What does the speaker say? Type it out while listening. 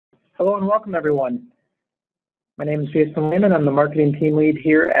Hello and welcome, everyone. My name is Jason Lehman. I'm the marketing team lead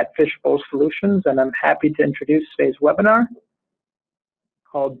here at Fishbowl Solutions, and I'm happy to introduce today's webinar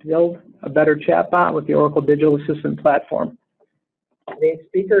called Build a Better Chatbot with the Oracle Digital Assistant Platform. Today's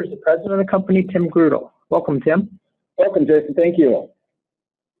speaker is the president of the company, Tim Grudel. Welcome, Tim. Welcome, Jason. Thank you.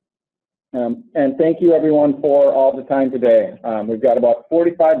 And thank you, everyone, for all the time today. We've got about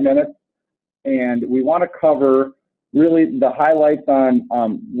 45 minutes, and we want to cover really the highlights on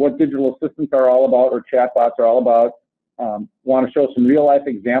what digital assistants are all about, or chatbots are all about. Want to show some real-life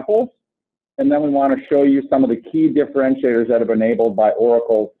examples, and then we want to show you some of the key differentiators that have been enabled by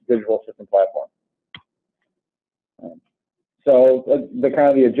Oracle's digital assistant platform. So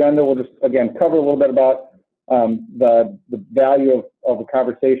the agenda, we'll just, again, cover a little bit about the value of a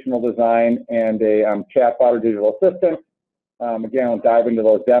conversational design and a chatbot or digital assistant. Again, we'll dive into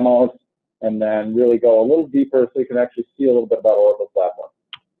those demos and then really go a little deeper so you can actually see a little bit about Oracle's platform.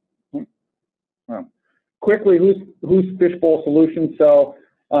 Quickly, who's Fishbowl Solutions? So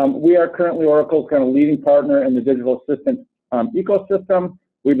we are currently Oracle's kind of leading partner in the digital assistant ecosystem.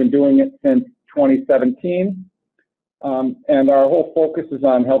 We've been doing it since 2017. And our whole focus is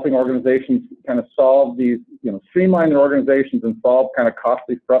on helping organizations kind of solve these, streamline their organizations and solve kind of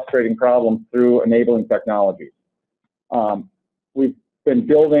costly, frustrating problems through enabling technologies. We've been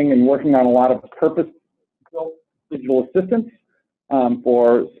building and working on a lot of purpose-built digital assistants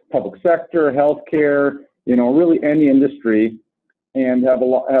for public sector, healthcare, really any industry, and have a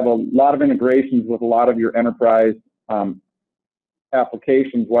lot of integrations with a lot of your enterprise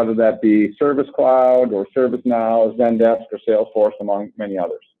applications, whether that be Service Cloud or ServiceNow, Zendesk, or Salesforce, among many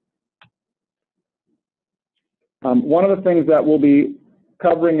others. One of the things that we'll be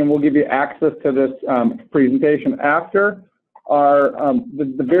covering, and we'll give you access to this presentation after, are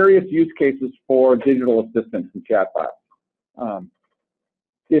the various use cases for digital assistants and chatbots.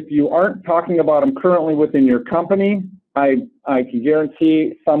 If you aren't talking about them currently within your company, I can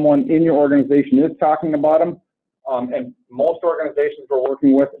guarantee someone in your organization is talking about them. And most organizations we're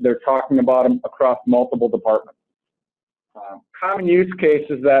working with, they're talking about them across multiple departments. Common use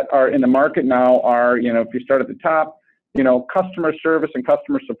cases that are in the market now are, if you start at the top, customer service and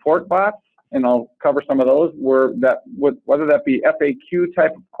customer support bots, and I'll cover some of those, whether that be FAQ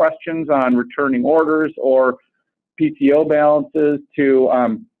type of questions on returning orders or PTO balances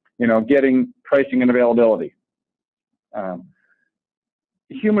to, getting pricing and availability.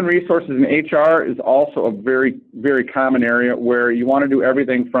 Human resources and HR is also a very, very common area where you want to do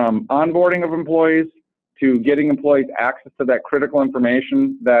everything from onboarding of employees to getting employees access to that critical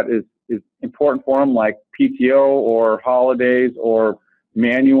information that is important for them, like PTO or holidays or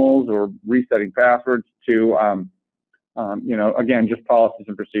manuals or resetting passwords to, again, just policies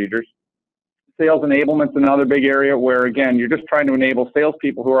and procedures. Sales enablement's another big area where, again, you're just trying to enable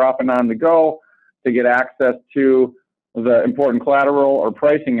salespeople who are often on the go to get access to the important collateral or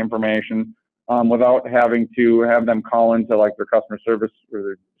pricing information without having to have them call into like their customer service or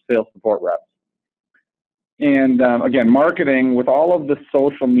their sales support reps. And again, marketing with all of the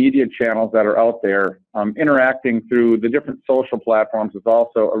social media channels that are out there, interacting through the different social platforms is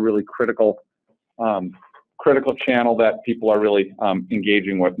also a really critical channel that people are really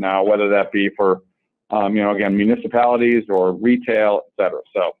engaging with now, whether that be for, again, municipalities or retail, et cetera.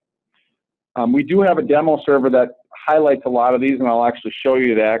 So we do have a demo server that highlights a lot of these, and I'll actually show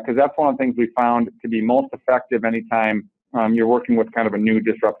you that because that's one of the things we found to be most effective anytime you're working with kind of a new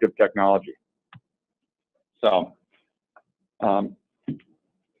disruptive technology. So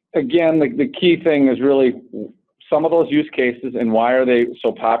again, the key thing is really some of those use cases and why are they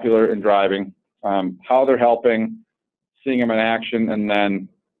so popular in driving, how they're helping, seeing them in action, and then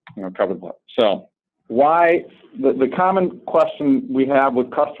cover the. So why the common question we have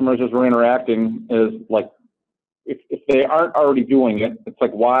with customers as we're interacting is like, if they aren't already doing it, it's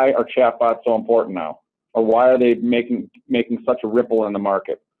like, why are chatbots so important now? Or why are they making such a ripple in the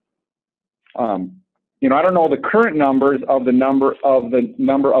market? I don't know the current numbers of the number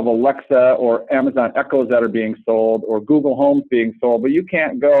of Alexa or Amazon Echoes that are being sold or Google Homes being sold, but you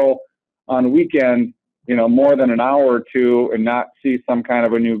can't go on a weekend, more than an hour or two and not see some kind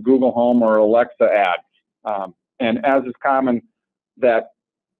of a new Google Home or Alexa ad. And as is common, that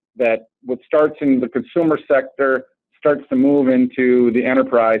what starts in the consumer sector starts to move into the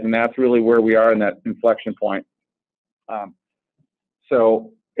enterprise, and that's really where we are in that inflection point.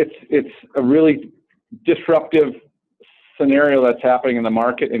 So it's a really disruptive scenario that's happening in the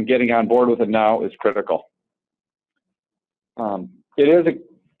market, and getting on board with it now is critical. It is a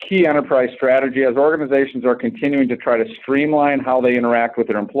key enterprise strategy as organizations are continuing to try to streamline how they interact with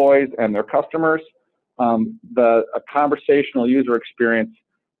their employees and their customers. A conversational user experience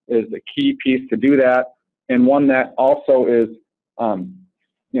is a key piece to do that, and one that also is,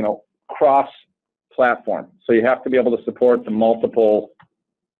 you know, cross-platform. So you have to be able to support the multiple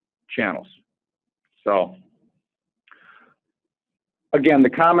channels. So again, the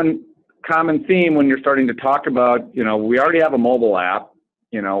common theme when you're starting to talk about, you know, we already have a mobile app,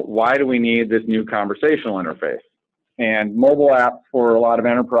 you know, why do we need this new conversational interface? And mobile apps for a lot of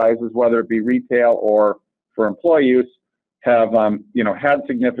enterprises, whether it be retail or for employee use, have you know, had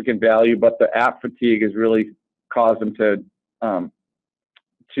significant value, but the app fatigue has really caused them to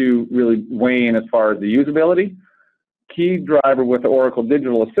really wane as far as the usability. Key driver with the Oracle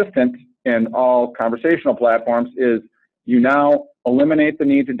Digital Assistant and all conversational platforms is you now eliminate the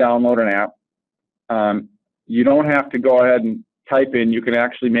need to download an app. You don't have to go ahead and type in, you can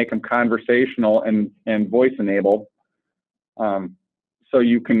actually make them conversational and voice enabled. So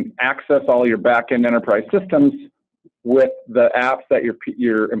you can access all your back-end enterprise systems with the apps that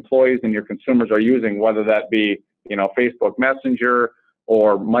your employees and your consumers are using, whether that be, you know, Facebook Messenger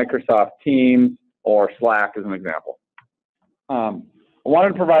or Microsoft Teams or Slack as an example. I wanted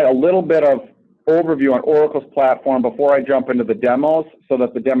to provide a little bit of overview on Oracle's platform before I jump into the demos so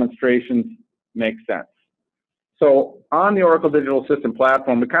that the demonstrations make sense. So on the Oracle Digital Assistant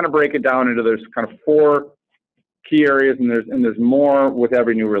platform, we kind of break it down into there's kind of 4 key areas, and there's more with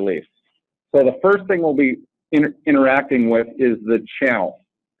every new release. So the first thing we'll be interacting with is the channel.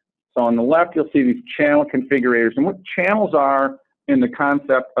 So on the left, you'll see these channel configurators, and what channels are in the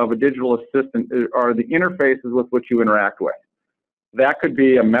concept of a digital assistant are the interfaces with which you interact with. That could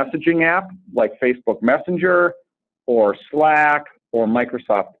be a messaging app like Facebook Messenger or Slack or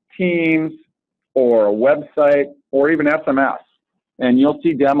Microsoft Teams or a website or even SMS. And you'll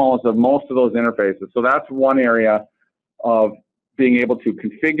see demos of most of those interfaces. So that's one area of being able to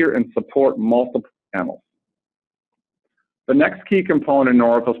configure and support multiple channels. The next key component in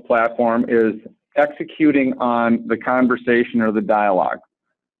Oracle's platform is executing on the conversation or the dialogue.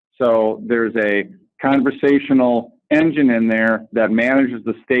 So there's a conversational engine in there that manages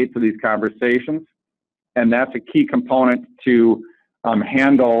the states of these conversations, and that's a key component to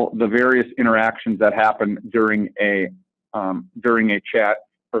handle the various interactions that happen during a chat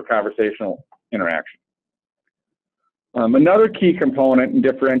or conversational interaction. Another key component and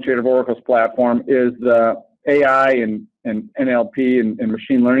differentiator of Oracle's platform is the AI and NLP and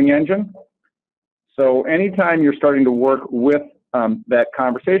machine learning engine. So anytime you're starting to work with that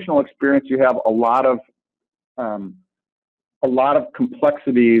conversational experience, you have a lot of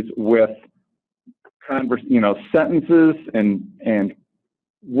complexities with sentences and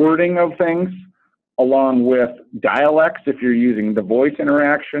wording of things, along with dialects if you're using the voice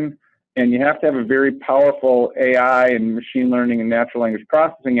interaction. And you have to have a very powerful AI and machine learning and natural language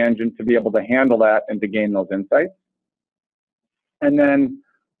processing engine to be able to handle that and to gain those insights. And then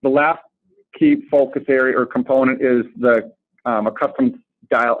the last key focus area or component is the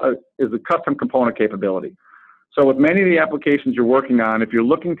custom component capability. So with many of the applications you're working on, if you're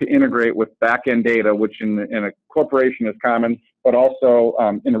looking to integrate with back-end data, which in a corporation is common, but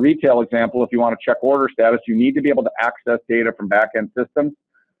also in a retail example, if you want to check order status, you need to be able to access data from back-end systems.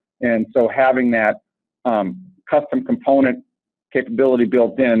 And so having that custom component capability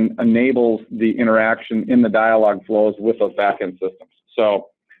built in enables the interaction in the dialogue flows with those back-end systems. So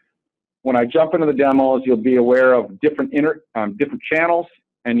when I jump into the demos, you'll be aware of different channels,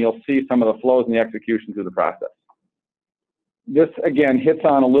 and you'll see some of the flows and the execution through the process. This, again, hits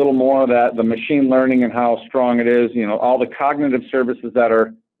on a little more of that, the machine learning and how strong it is, you know, all the cognitive services that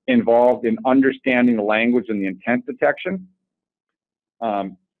are involved in understanding the language and the intent detection.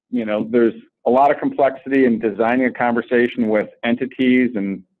 You know, there's a lot of complexity in designing a conversation with entities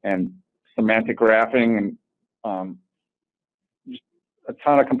and semantic graphing and just a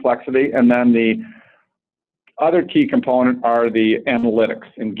ton of complexity. And then the other key component are the analytics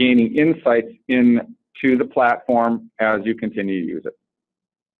and gaining insights into the platform as you continue to use it.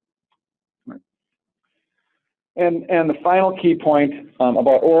 And the final key point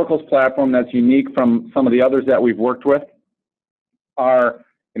about Oracle's platform that's unique from some of the others that we've worked with are,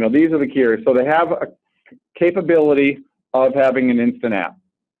 you know, these are the key areas. So they have a capability of having an instant app.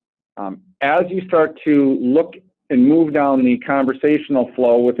 As you start to look and move down the conversational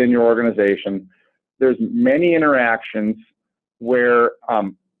flow within your organization, there's many interactions where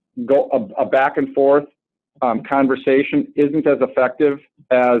a back and forth conversation isn't as effective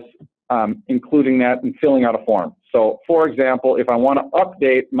as including that and filling out a form. So, for example, if I want to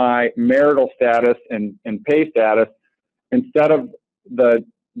update my marital status and pay status, instead of the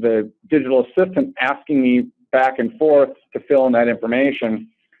digital assistant asking me back and forth to fill in that information,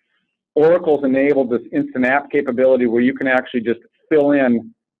 Oracle's enabled this instant app capability where you can actually just fill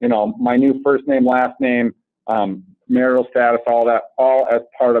in you know, my new first name, last name, marital status, all that, all as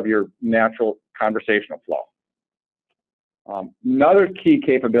part of your natural conversational flow. Another key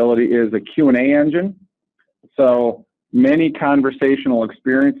capability is a Q&A engine. So many conversational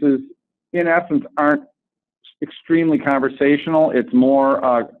experiences, in essence, aren't extremely conversational. It's more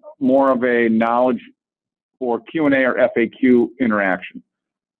of a knowledge or Q&A or FAQ interaction.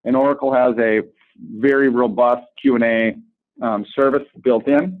 And Oracle has a very robust Q&A service built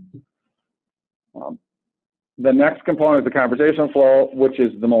in. The next component is the conversational flow, which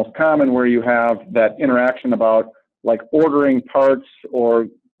is the most common, where you have that interaction about like ordering parts or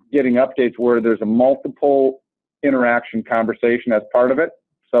getting updates where there's a multiple interaction conversation as part of it.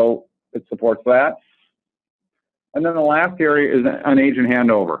 So it supports that. And then the last area is an agent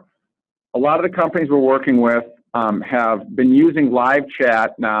handover. A lot of the companies we're working with have been using live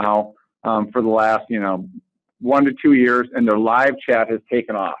chat now for the last, 1 to 2 years, and their live chat has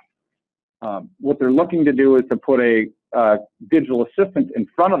taken off. What they're looking to do is to put a digital assistant in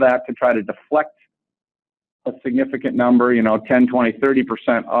front of that to try to deflect a significant number, 10, 20,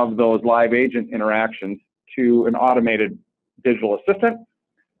 30% of those live agent interactions to an automated digital assistant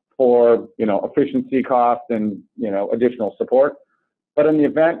for, efficiency cost and, additional support. But in the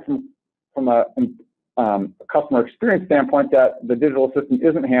event from a customer experience standpoint that the digital assistant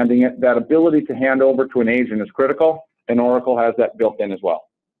isn't handing it, that ability to hand over to an agent is critical, and Oracle has that built in as well.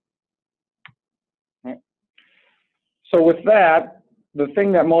 Right. So with that, the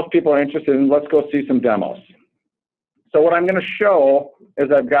thing that most people are interested in, let's go see some demos. So what I'm going to show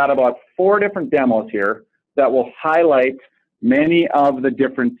is I've got about 4 different demos here that will highlight many of the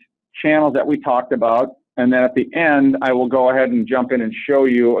different channels that we talked about, and then at the end I will go ahead and jump in and show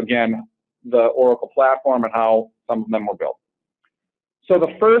you again the Oracle platform and how some of them were built. So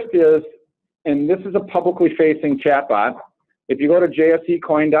the first is, and this is a publicly facing chatbot. If you go to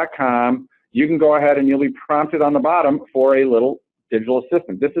jsecoin.com, you can go ahead and you'll be prompted on the bottom for a little digital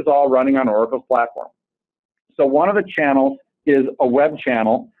assistant. This is all running on Oracle's platform. So one of the channels is a web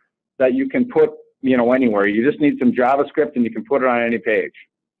channel that you can put, anywhere. You just need some JavaScript and you can put it on any page.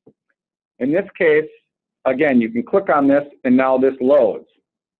 In this case, again, you can click on this and now this loads.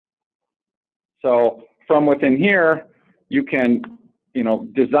 So from within here, you can,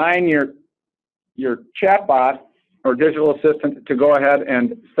 design your chatbot or digital assistant to go ahead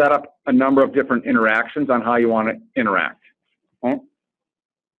and set up a number of different interactions on how you want to interact. Okay?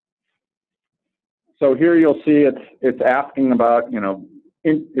 So here you'll see it's asking about,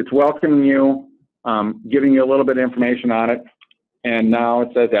 it's welcoming you, giving you a little bit of information on it, and now it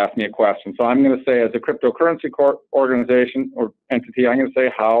says ask me a question. So I'm going to say, as a cryptocurrency organization or entity, I'm going to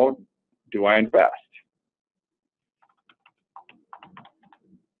say, how do I invest?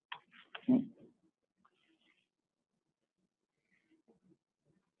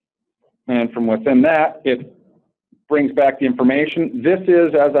 And from within that, it brings back the information. This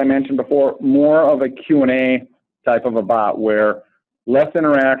is, as I mentioned before, more of a Q&A type of a bot, where less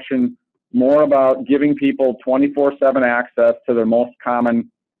interaction, more about giving people 24/7 access to their most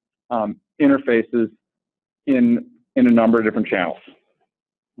common interfaces in a number of different channels.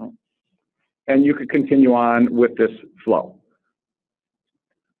 And you could continue on with this flow.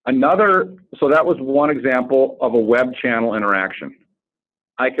 So that was one example of a web channel interaction.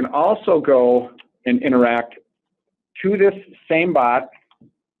 I can also go and interact to this same bot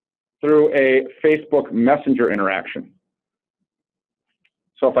through a Facebook Messenger interaction.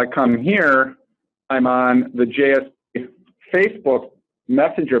 So if I come here, I'm on the JS Facebook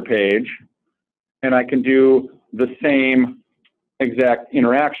Messenger page, and I can do the same exact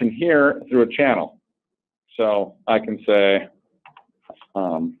interaction here through a channel. So I can say,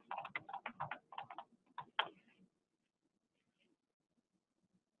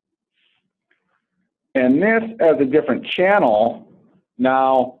 and this as a different channel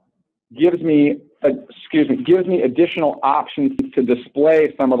now gives me, additional options to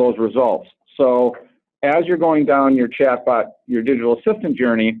display some of those results. So as you're going down your chatbot, your digital assistant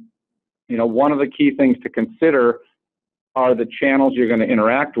journey, one of the key things to consider are the channels you're going to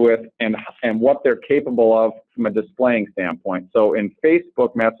interact with and what they're capable of from a displaying standpoint. So in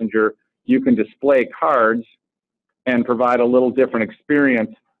Facebook Messenger, you can display cards and provide a little different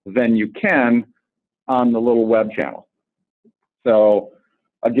experience than you can on the little web channel. So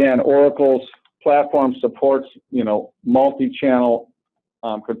again, Oracle's platform supports, multi-channel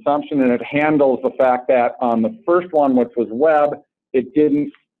consumption, and it handles the fact that on the first one, which was web, it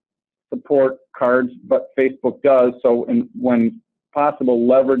didn't support cards, but Facebook does. So when possible,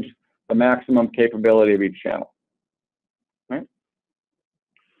 leverage the maximum capability of each channel. Right?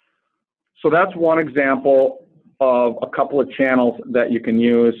 So that's one example of a couple of channels that you can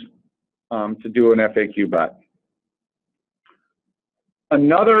use to do an FAQ bot.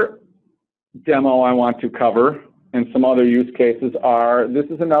 Another demo I want to cover and some other use cases are, this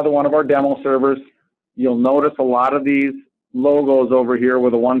is another one of our demo servers. You'll notice a lot of these logos over here were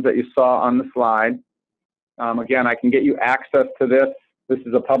the ones that you saw on the slide. Again, I can get you access to this. This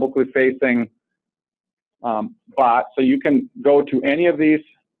is a publicly facing bot, so you can go to any of these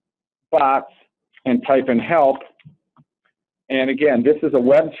bots and type in help. And again, this is a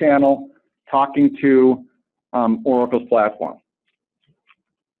web channel talking to Oracle's platform.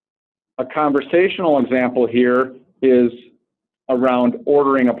 A conversational example here is around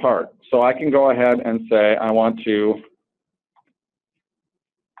ordering a part. So I can go ahead and say, I want to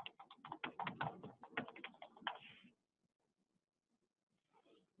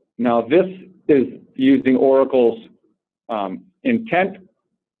now this is using Oracle's intent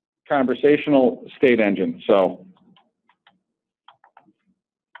conversational state engine. So,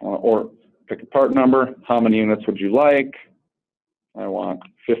 or pick a part number, how many units would you like? I want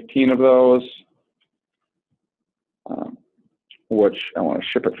 15 of those, which I want to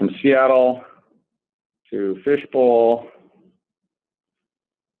ship it from Seattle to Fishbowl.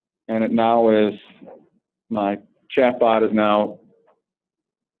 And it now is, my chatbot is now.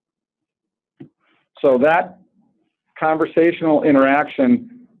 So that conversational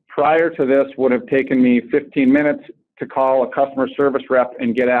interaction prior to this would have taken me 15 minutes to call a customer service rep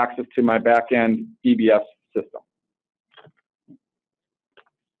and get access to my back-end EBS system.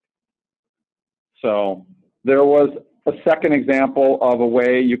 So there was a second example of a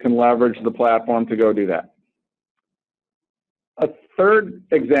way you can leverage the platform to go do that. A third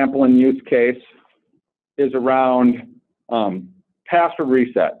example and use case is around password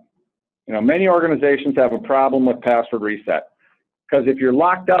reset. You know, many organizations have a problem with password reset because if you're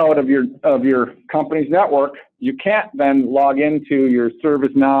locked out of your company's network, you can't then log into your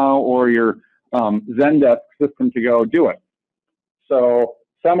ServiceNow or your Zendesk system to go do it. So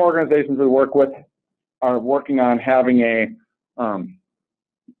some organizations we work with are working on having a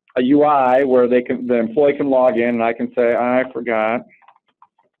UI where the employee can log in and I can say, I forgot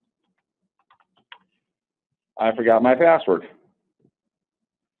my password.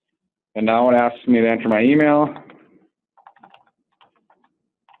 And now it asks me to enter my email.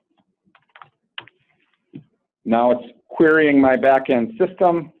 Now it's querying my back-end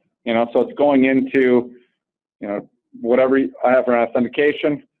system, you know, so it's going into, you know, whatever I have for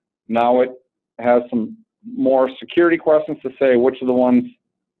authentication. Now it has some more security questions to say which of the ones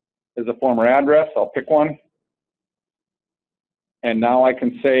is a former address. I'll pick one. And now I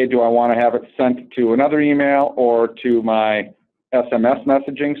can say, do I want to have it sent to another email or to my SMS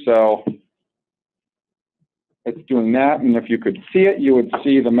messaging? So it's doing that. And if you could see it, you would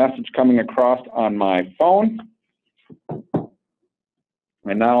see the message coming across on my phone.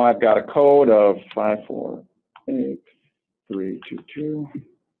 And now I've got a code of 548322.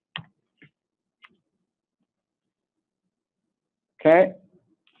 Okay,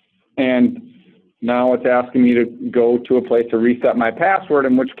 and now it's asking me to go to a place to reset my password,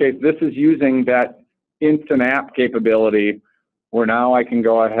 in which case this is using that instant app capability where now I can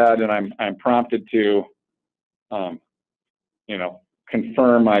go ahead and I'm prompted to, you know,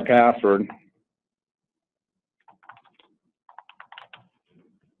 confirm my password.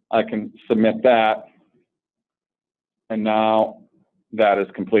 I can submit that, and now that is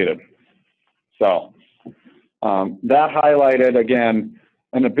completed. So that highlighted, again,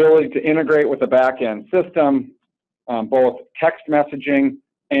 an ability to integrate with the back-end system, both text messaging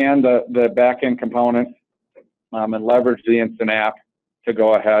and the back-end component, and leverage the instant app to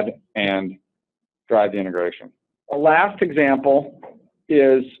go ahead and drive the integration. The last example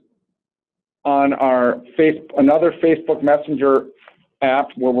is on our another Facebook Messenger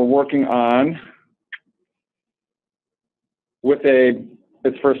app where we're working on with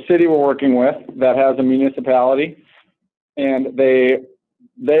it's for a city we're working with that has a municipality, and they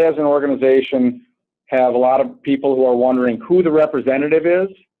as an organization have a lot of people who are wondering who the representative is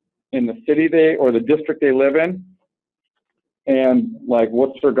in the city or the district they live in, and like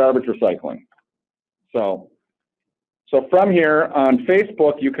what's their garbage recycling. So from here on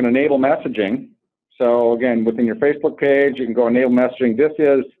Facebook, you can enable messaging. So again, within your Facebook page, you can go enable messaging. This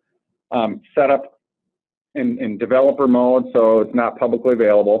is set up in developer mode, so it's not publicly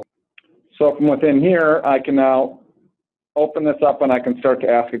available. So from within here, I can now open this up and I can start to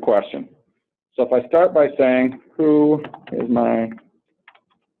ask a question. So if I start by saying, who's my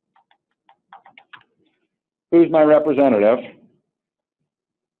representative?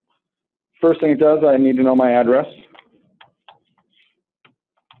 First thing it does, I need to know my address.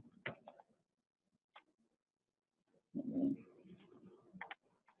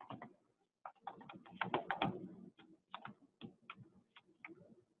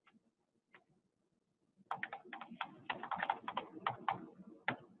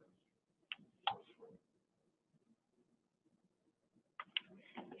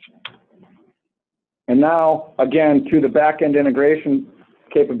 And now, again, to the back-end integration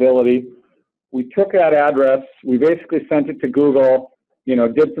capability, we took that address, we basically sent it to Google, you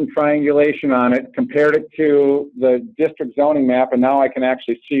know, did some triangulation on it, compared it to the district zoning map, and now I can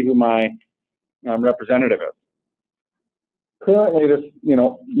actually see who my representative is. Currently, there's, you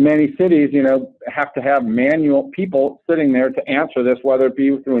know, many cities, you know, have to have manual people sitting there to answer this, whether it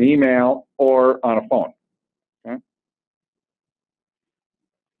be through an email or on a phone. Okay?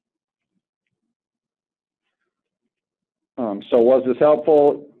 So was this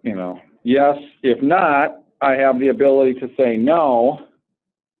helpful? You know, yes. If not, I have the ability to say no.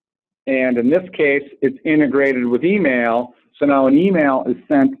 And in this case, it's integrated with email. So now an email is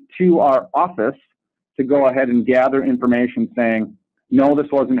sent to our office to go ahead and gather information saying, no,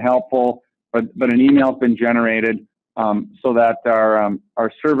 this wasn't helpful, but an email's been generated so that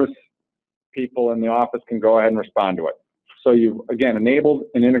our service people in the office can go ahead and respond to it. So you've, again, enabled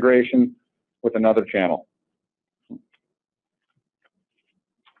an integration with another channel.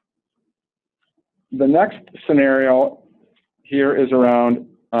 The next scenario here is around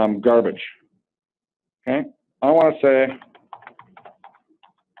garbage. Okay, I want to say,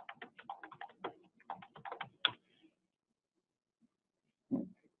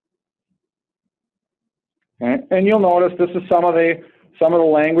 okay, and you'll notice this is some of the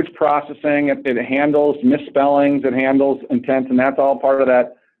language processing. It handles misspellings, it handles intent, and that's all part of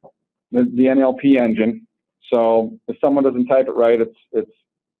that the NLP engine. So if someone doesn't type it right, it's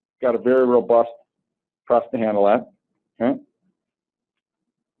got a very robust process to handle that. Okay.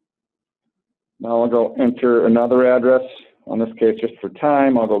 Now I'll go enter another address. On this case, just for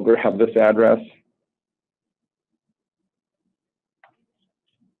time, I'll go grab this address.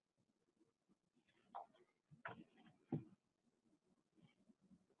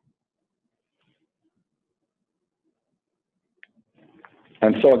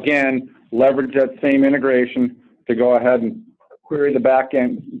 And so again, leverage that same integration to go ahead and query the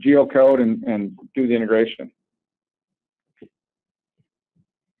backend geocode and do the integration.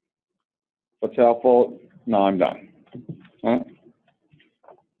 What's helpful? No, I'm done. Okay.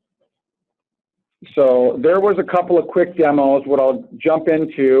 So there was a couple of quick demos. What I'll jump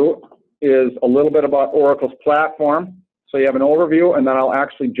into is a little bit about Oracle's platform. So you have an overview, and then I'll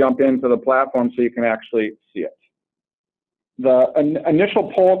actually jump into the platform so you can actually see it. The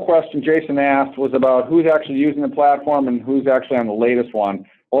initial poll question Jason asked was about who's actually using the platform and who's actually on the latest one.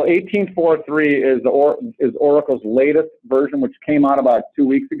 Well, 18.4.3 is Oracle's latest version, which came out about 2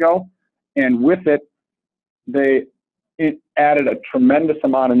 weeks ago. And with it, it added a tremendous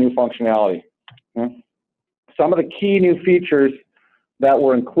amount of new functionality. Okay? Some of the key new features that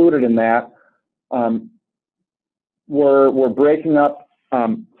were included in that were breaking up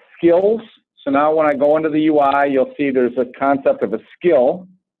skills. So now when I go into the UI, you'll see there's a concept of a skill,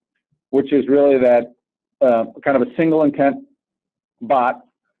 which is really that kind of a single intent bot.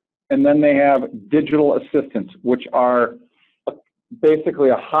 And then they have digital assistants, which are basically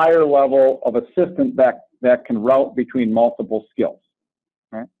a higher level of assistant that can route between multiple skills.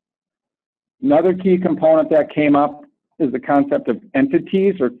 Right? Another key component that came up is the concept of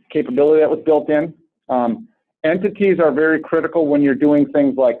entities or capability that was built in. Entities are very critical when you're doing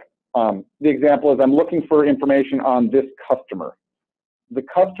things like, the example is I'm looking for information on this customer. The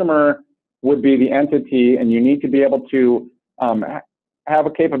customer would be the entity, and you need to be able to have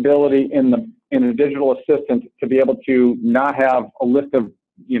a capability in a digital assistant to be able to not have a list of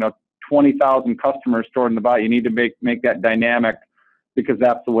 20,000 customers stored in the bot. You need to make that dynamic because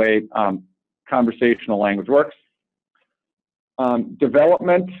that's the way conversational language works.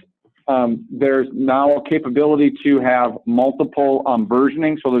 Development. There's now a capability to have multiple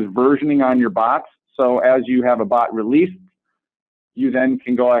versioning. So there's versioning on your bots. So as you have a bot released, you then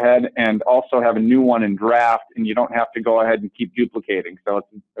can go ahead and also have a new one in draft, and you don't have to go ahead and keep duplicating. So it's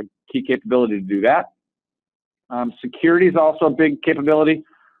a key capability to do that. Security is also a big capability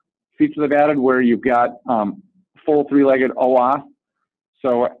feature they've added where you've got full three-legged OAuth.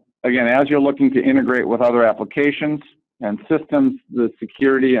 So again, as you're looking to integrate with other applications and systems, the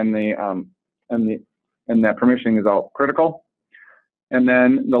security and that permissioning is all critical. And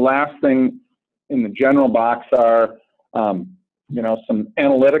then the last thing in the general box are some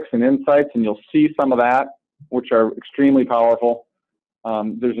analytics and insights, and you'll see some of that, which are extremely powerful.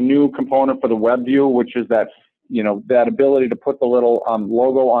 There's a new component for the web view, which is that that ability to put the little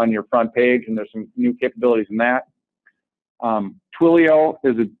logo on your front page, and there's some new capabilities in that. Twilio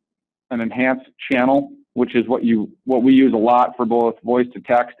is an enhanced channel, which is what we use a lot for both voice to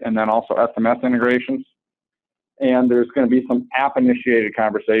text and then also SMS integrations. And there's going to be some app-initiated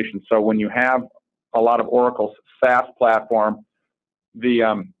conversations. So when you have a lot of Oracle's SaaS platform,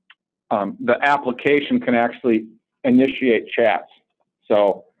 the the application can actually initiate chats.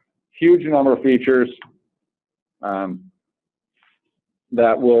 So huge number of features that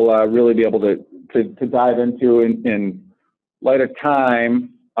we'll really be able to dive into in light of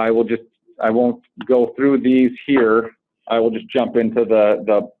time. I won't go through these here. I will just jump into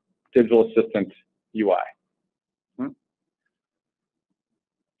the digital assistant UI.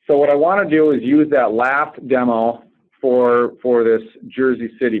 So what I want to do is use that last demo for this Jersey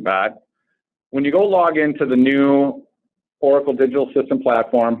City bot. When you go log into the new Oracle Digital System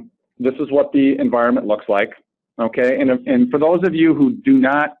platform, this is what the environment looks like. Okay, and for those of you who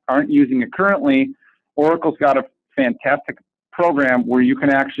aren't using it currently, Oracle's got a fantastic program where you can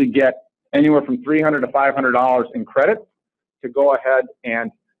actually get anywhere from $300 to $500 in credit to go ahead and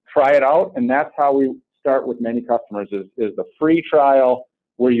try it out. And that's how we start with many customers is the free trial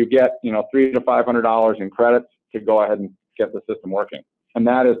where you get $300 to $500 in credits to go ahead and get the system working. And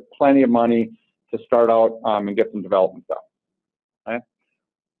that is plenty of money to start out and get some development stuff. Okay?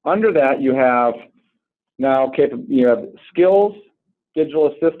 Under that, you have now you have skills,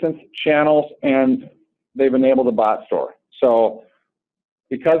 digital assistants, channels, and they've enabled a bot store. So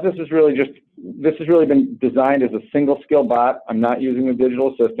because this has really been designed as a single skill bot, I'm not using the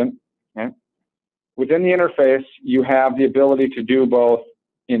digital assistant. Okay? Within the interface, you have the ability to do both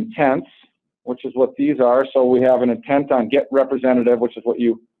intents, which is what these are. So we have an intent on get representative, which is what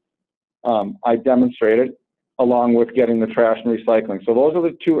I demonstrated, along with getting the trash and recycling. So those are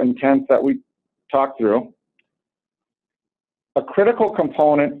the two intents that we talked through. A critical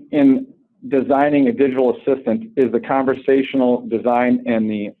component in designing a digital assistant is the conversational design and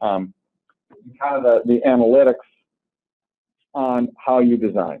the analytics on how you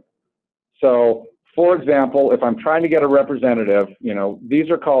design. So, for example, if I'm trying to get a representative, these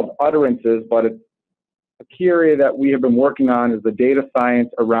are called utterances, but a key area that we have been working on is the data science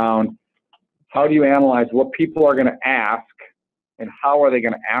around how do you analyze what people are going to ask and how are they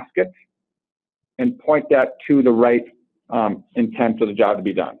going to ask it and point that to the right intent for the job to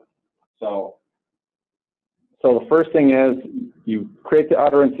be done. So the first thing is you create the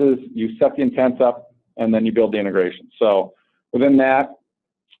utterances, you set the intents up, and then you build the integration. So within that,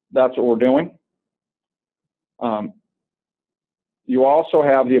 that's what we're doing. You also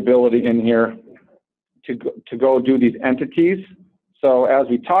have the ability in here to go do these entities. So as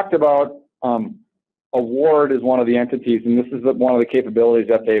we talked about, award is one of the entities, and this is one of the capabilities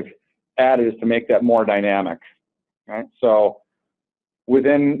that they've added is to make that more dynamic. Right? So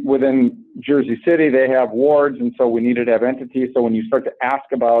within Jersey City, they have wards, and so we needed to have entities. So when you start to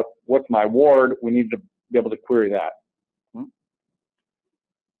ask about what's my ward, we need to be able to query that.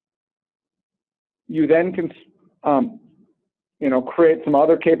 You then can create some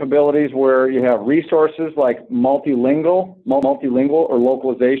other capabilities where you have resources like multilingual or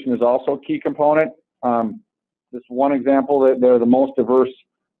localization is also a key component. This one example, that they're the most diverse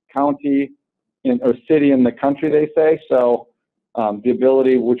county or city in the country, they say. So the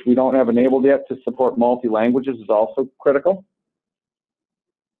ability, which we don't have enabled yet, to support multi-languages is also critical.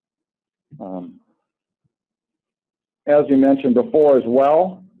 As we mentioned before as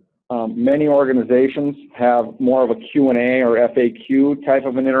well, many organizations have more of a Q&A or FAQ type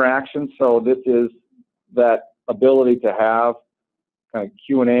of an interaction. So this is that ability to have kind of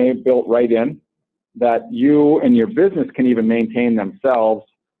Q&A built right in that you and your business can even maintain themselves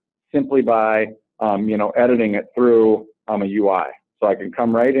simply by editing it through a UI. So I can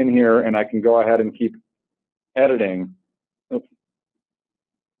come right in here and I can go ahead and keep editing. Oops.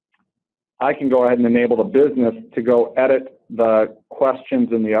 I can go ahead and enable the business to go edit the questions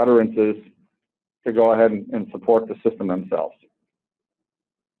and the utterances to go ahead and support the system themselves.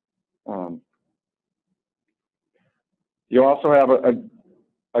 You also have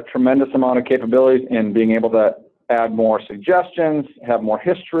a tremendous amount of capabilities in being able to add more suggestions, have more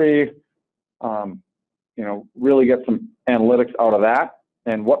history, really get some analytics out of that,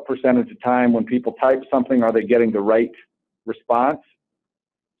 and what percentage of time when people type something are they getting the right response.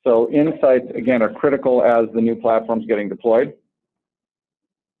 So insights, again, are critical as the new platform's getting deployed.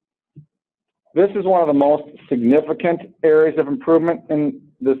 This is one of the most significant areas of improvement in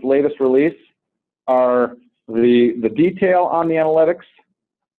this latest release are the detail on the analytics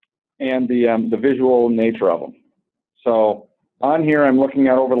and the visual nature of them. So on here, I'm looking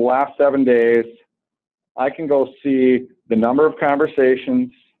at over the last 7 days, I can go see the number of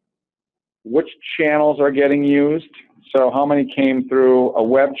conversations, which channels are getting used. So how many came through a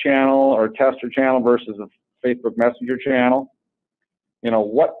web channel or a tester channel versus a Facebook Messenger channel?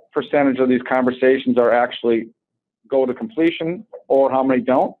 What percentage of these conversations are actually go to completion or how many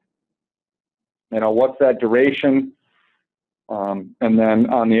don't? What's that duration? and then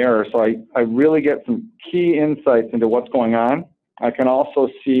on the error. So I really get some key insights into what's going on. I can also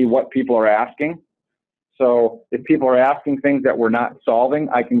see what people are asking. So if people are asking things that we're not solving,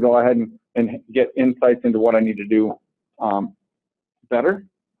 I can go ahead and get insights into what I need to do better.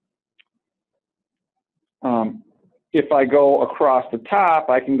 If I go across the top,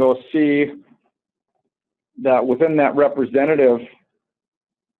 I can go see that within that representative,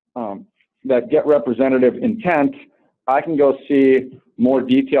 that get representative intent, I can go see more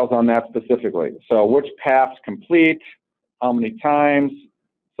details on that specifically. So which paths complete, how many times,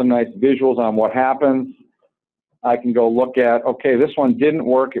 some nice visuals on what happens. I can go look at, okay, this one didn't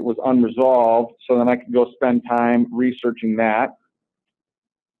work, it was unresolved, so then I can go spend time researching that.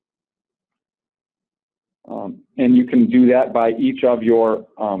 And you can do that by each of your,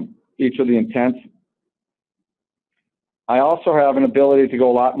 each of the intents. I also have an ability to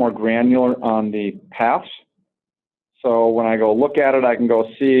go a lot more granular on the paths. So when I go look at it, I can go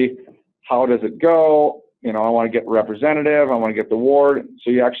see how does it go. You know, I want to get representative, I want to get the ward.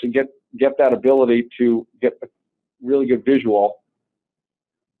 So you actually get that ability to get a really good visual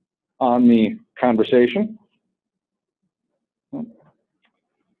on the conversation.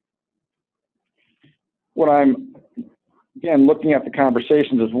 When I'm, again, looking at the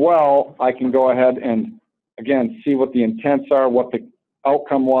conversations as well, I can go ahead and, again, see what the intents are, what the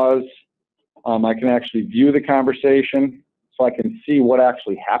outcome was. I can actually view the conversation, so I can see what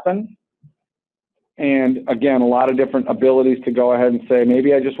actually happened. And again, a lot of different abilities to go ahead and say,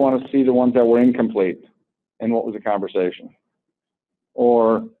 maybe I just want to see the ones that were incomplete and what was the conversation.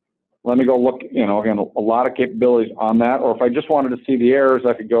 Or let me go look, you know, again, a lot of capabilities on that. Or if I just wanted to see the errors,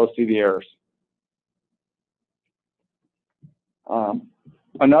 I could go see the errors.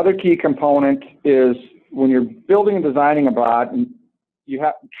 Another key component is when you're building and designing a bot, you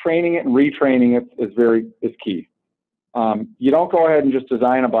have training it and retraining it is key. You don't go ahead and just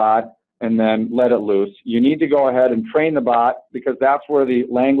design a bot and then let it loose. You need to go ahead and train the bot, because that's where the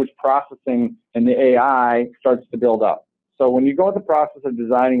language processing and the AI starts to build up. So when you go through the process of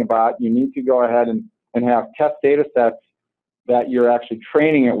designing a bot, you need to go ahead and have test data sets that you're actually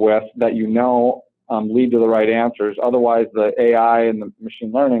training it with that you know lead to the right answers. Otherwise, the AI and the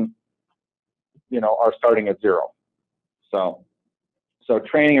machine learning, you know, are starting at zero. So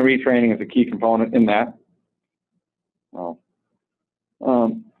training and retraining is a key component in that.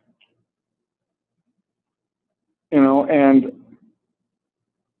 You know, and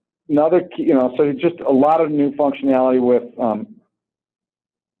another key, you know, so just a lot of new functionality with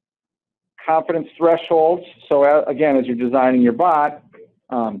confidence thresholds. So again, as you're designing your bot,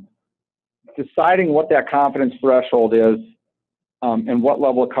 deciding what that confidence threshold is and what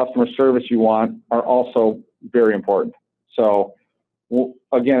level of customer service you want are also very important. So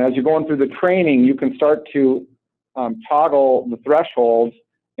again, as you're going through the training, you can start to toggle the thresholds,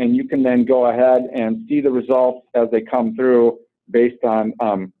 and you can then go ahead and see the results as they come through based on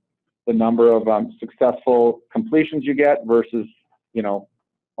the number of successful completions you get versus, you know,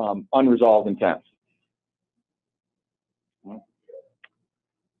 unresolved intents.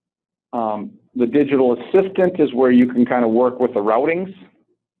 The digital assistant is where you can kind of work with the routings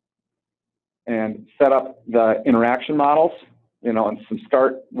and set up the interaction models, you know, and some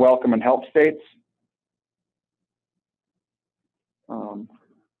start, welcome, and help states.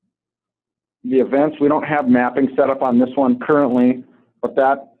 The events, we don't have mapping set up on this one currently, but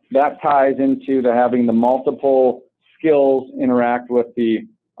that ties into having the multiple skills interact with the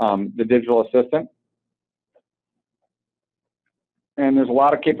digital assistant. And there's a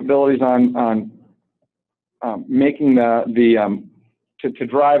lot of capabilities on making to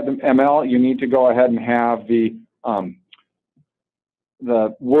drive the ML. You need to go ahead and have the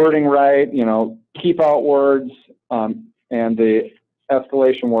wording right, you know, keep out words and the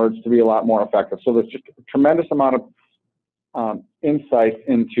escalation words to be a lot more effective. So there's just a tremendous amount of insight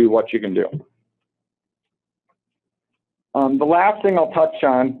into what you can do. The last thing I'll touch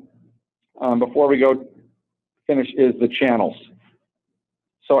on before we go finish is the channels.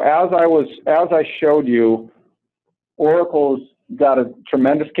 So as I showed you, Oracle's got a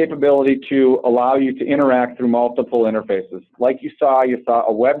tremendous capability to allow you to interact through multiple interfaces. Like you saw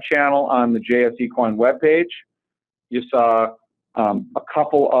a web channel on the JSE Coin webpage. You saw a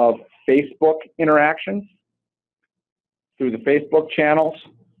couple of Facebook interactions through the Facebook channels.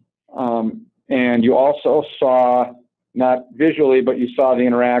 And you also saw, not visually, but you saw the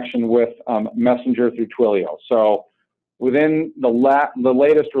interaction with Messenger through Twilio. So within the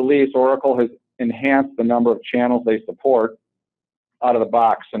latest release, Oracle has enhanced the number of channels they support out of the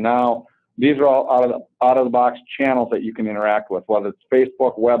box. So now these are all out of the box channels that you can interact with, whether it's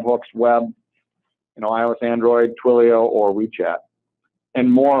Facebook, webhooks, web, iOS, Android, Twilio, or WeChat.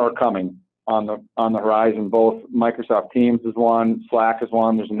 And more are coming on the horizon. Both Microsoft Teams is one, Slack is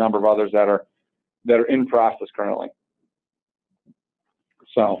one. There's a number of others that are in process currently.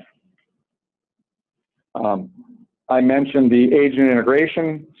 So I mentioned the agent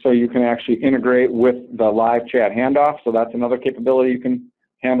integration, so you can actually integrate with the live chat handoff. So that's another capability you can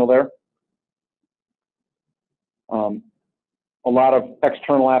handle there. A lot of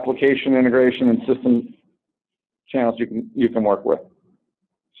external application integration and system channels you can work with.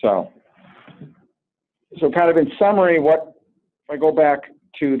 So kind of in summary, if I go back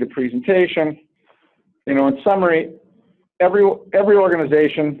to the presentation, in summary, every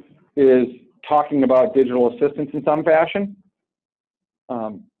organization is talking about digital assistants in some fashion.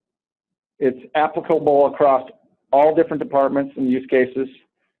 It's applicable across all different departments and use cases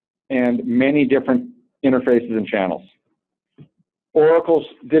and many different interfaces and channels. Oracle's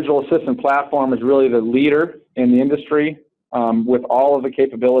digital assistant platform is really the leader in the industry with all of the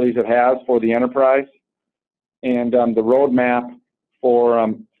capabilities it has for the enterprise. And the roadmap for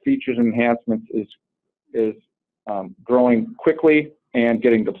features and enhancements is growing quickly and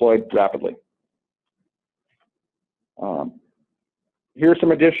getting deployed rapidly. Here's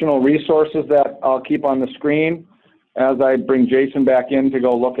some additional resources that I'll keep on the screen as I bring Jason back in to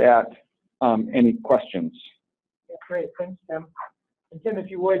go look at any questions. Yeah, great, thanks, Tim. And Tim,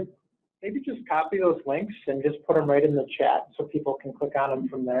 if you would, maybe just copy those links and just put them right in the chat so people can click on them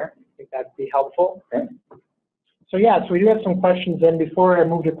from there. I think that'd be helpful. Okay. So yeah, so we do have some questions, and before I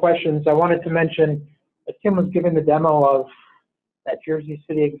move to questions, I wanted to mention that Tim was giving the demo of that Jersey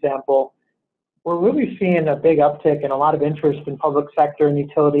City example. We're really seeing a big uptick and a lot of interest in public sector and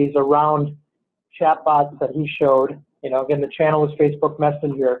utilities around chatbots that he showed. Again, the channel is Facebook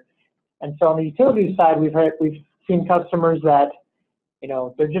Messenger. And so on the utilities side, we've seen customers that,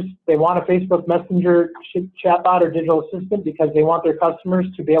 they want a Facebook Messenger chatbot or digital assistant because they want their customers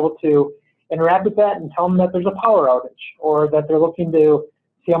to be able to interact with that and tell them that there's a power outage, or that they're looking to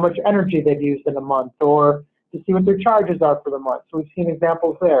see how much energy they've used in a month, or to see what their charges are for the month. So we've seen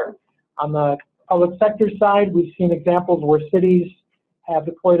examples there. On the public sector side, we've seen examples where cities have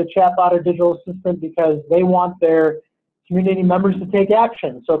deployed a chatbot or digital assistant because they want their community members to take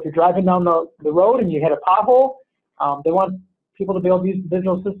action. So if you're driving down the road and you hit a pothole, they want people to be able to use the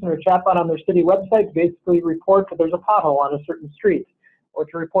digital assistant or chatbot on their city website to basically report that there's a pothole on a certain street, or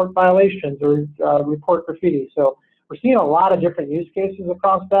to report violations, or report graffiti. So we're seeing a lot of different use cases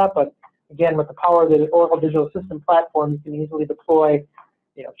across that, but again, with the power of the Oracle Digital Assistant platform, you can easily deploy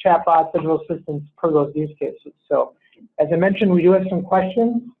chatbots, digital assistants per those use cases. So as I mentioned, we do have some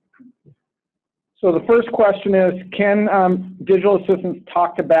questions. So the first question is, can digital assistants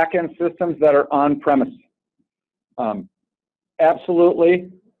talk to back-end systems that are on-premise?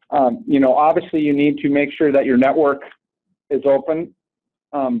 Absolutely. Obviously you need to make sure that your network is open,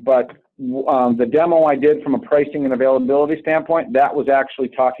 but the demo I did from a pricing and availability standpoint, that was actually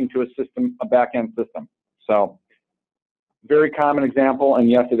talking to a back-end system. So very common example, and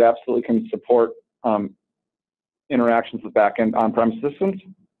yes, it absolutely can support interactions with back-end on-premise systems.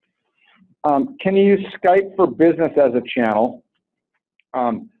 Can you use Skype for Business as a channel?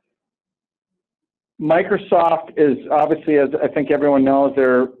 Microsoft is obviously, as I think everyone knows,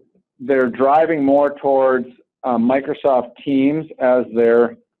 they're driving more towards Microsoft Teams as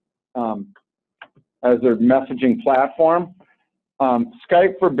their messaging platform.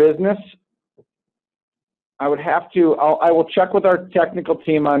 Skype for Business, I will check with our technical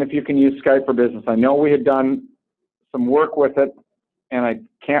team on if you can use Skype for Business. I know we had done some work with it, and I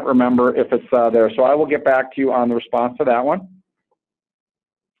can't remember if it's there. So I will get back to you on the response to that one.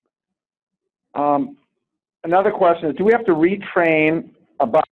 Another question is, do we have to retrain a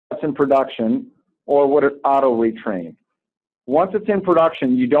bot that's in production, or would it auto retrain? Once it's in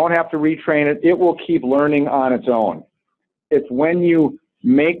production, you don't have to retrain it. It will keep learning on its own. It's when you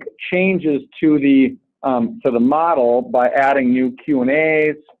make changes to the model by adding new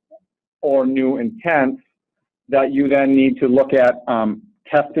Q&As or new intents that you then need to look at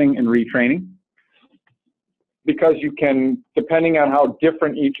testing and retraining. Because you can, depending on how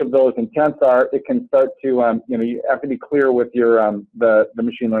different each of those intents are, it can start to, you have to be clear with your the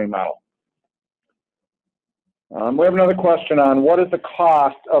machine learning model. We have another question on what is the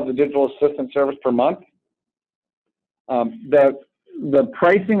cost of the digital assistant service per month. The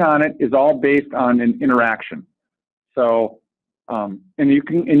pricing on it is all based on an interaction. So, and you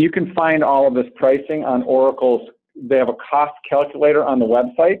can find all of this pricing on Oracle's. They have a cost calculator on the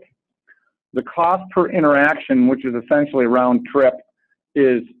website. The cost per interaction, which is essentially round trip,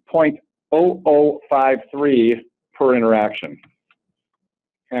 is 0.0053 per interaction.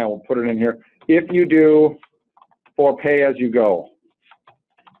 And we'll put it in here. if you do for pay-as-you-go.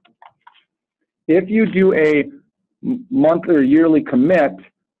 If you do a monthly or yearly commit,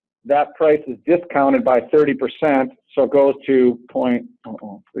 that price is discounted by 30%, so it goes to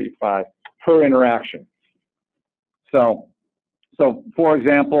 0.035 per interaction. So for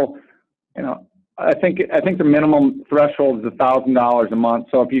example, you know, I think the minimum threshold is $1,000 a month.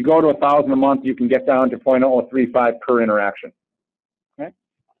 So if you go to $1,000 a month, you can get down to 0.035 per interaction. Okay.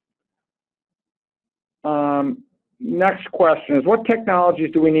 Next question is, what technologies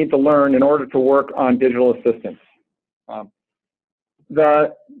do we need to learn in order to work on digital assistants?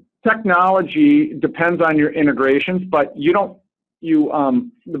 The technology depends on your integrations, but the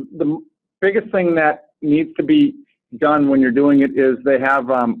biggest thing that needs to be done when you're doing it is they have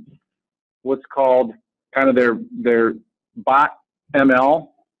what's called kind of their bot ML.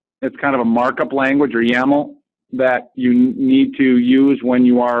 It's kind of a markup language, or YAML, that you need to use when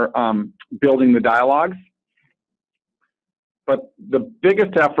you are building the dialogues. But the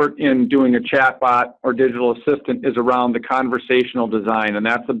biggest effort in doing a chatbot or digital assistant is around the conversational design, and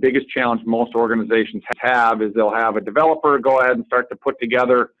that's the biggest challenge most organizations have. Is they'll have a developer go ahead and start to put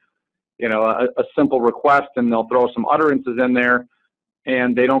together, you know, a simple request, and they'll throw some utterances in there,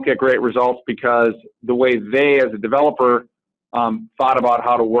 and they don't get great results because the way they, as a developer, thought about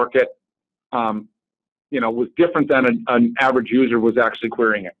how to work it, you know, was different than an average user was actually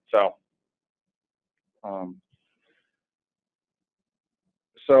querying it. So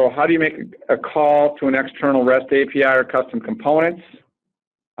how do you make a call to an external REST API or custom components?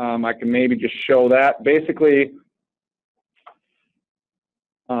 I can maybe just show that. Basically,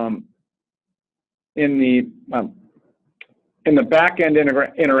 in the back-end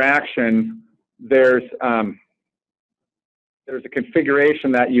interaction, there's a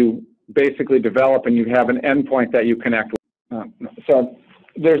configuration that you basically develop, and you have an endpoint that you connect with. So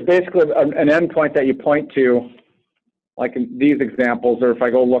there's basically an endpoint that you point to, like in these examples, or if I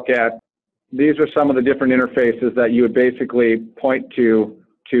go look at, these are some of the different interfaces that you would basically point to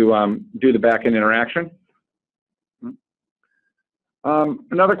do the back-end interaction.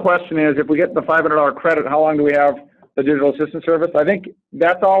 Another question is, if we get the $500 credit, how long do we have the digital assistant service? I think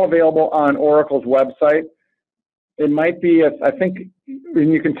that's all available on Oracle's website. It might be, I think,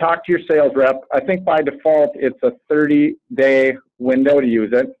 when you can talk to your sales rep, I think by default it's a 30-day window to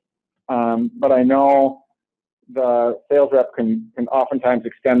use it. But I know the sales rep can oftentimes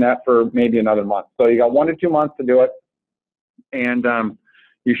extend that for maybe another month. So you got 1 to 2 months to do it, and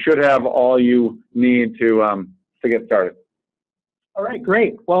you should have all you need to get started. All right,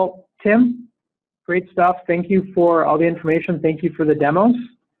 great. Well, Tim, great stuff. Thank you for all the information. Thank you for the demos.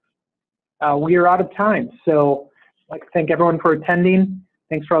 We are out of time, so I'd like to thank everyone for attending.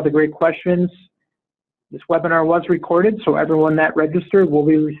 Thanks for all the great questions. This webinar was recorded, so everyone that registered will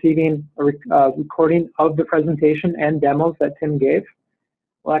be receiving a recording of the presentation and demos that Tim gave.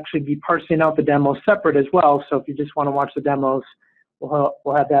 We'll actually be parsing out the demos separate as well, so if you just want to watch the demos, we'll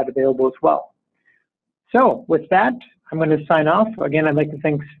have that available as well. So with that, I'm going to sign off. Again, I'd like to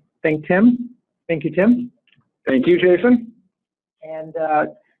thank Tim. Thank you, Tim. Thank you, Jason. And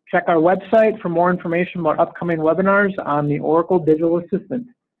check our website for more information about upcoming webinars on the Oracle Digital Assistant.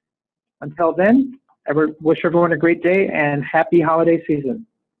 Until then, I wish everyone a great day and happy holiday season.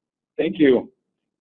 Thank you.